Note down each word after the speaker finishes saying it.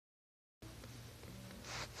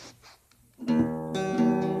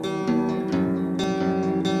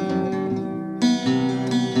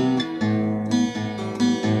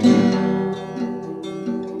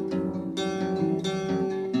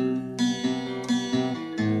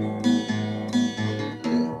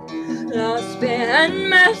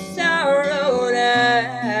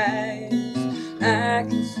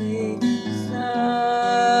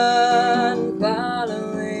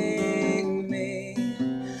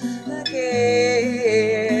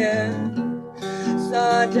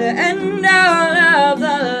at the end of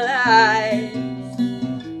the lights.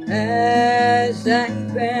 As I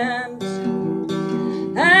bent,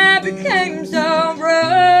 I became so broken,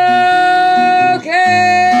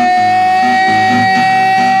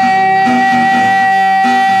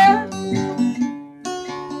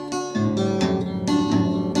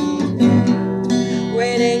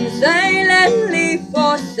 waiting silently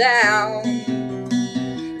for sound.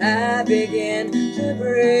 I begin to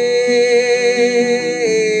breathe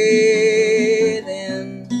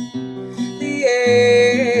in the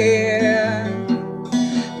air,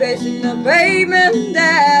 facing the pavement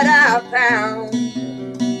that I found.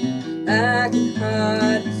 I can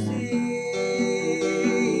hardly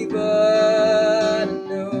see, but I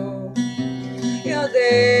know you're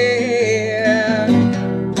there.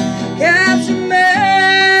 Capture me,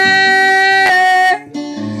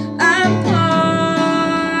 I'm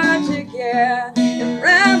hard to get.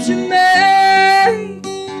 Enrapture me,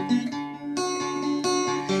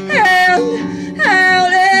 and I'll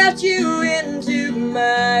let you into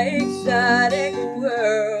my exotic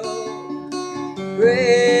world.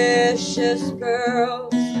 Precious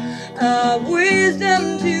pearls of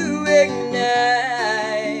wisdom to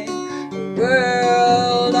ignite a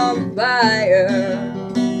world on fire.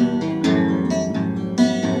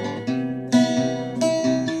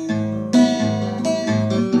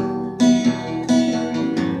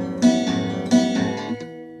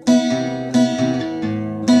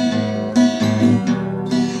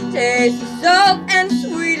 Taste the salt and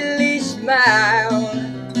sweetly smile.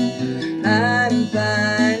 I'm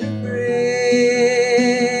finally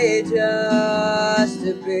free just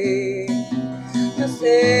to be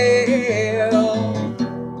myself.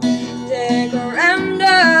 Stick around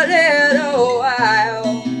a little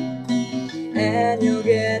while, and you'll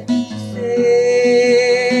get to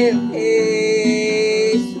see a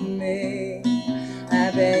piece of me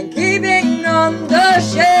I've been keeping on the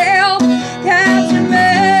shelf. Capture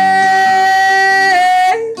me,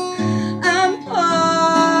 I'm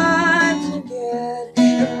hard to get.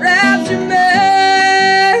 Enrapture me,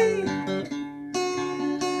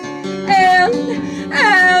 and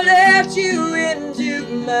I'll let you into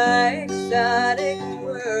my exotic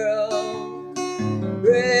world.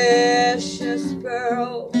 Precious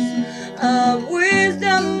pearls of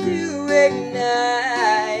wisdom to ignite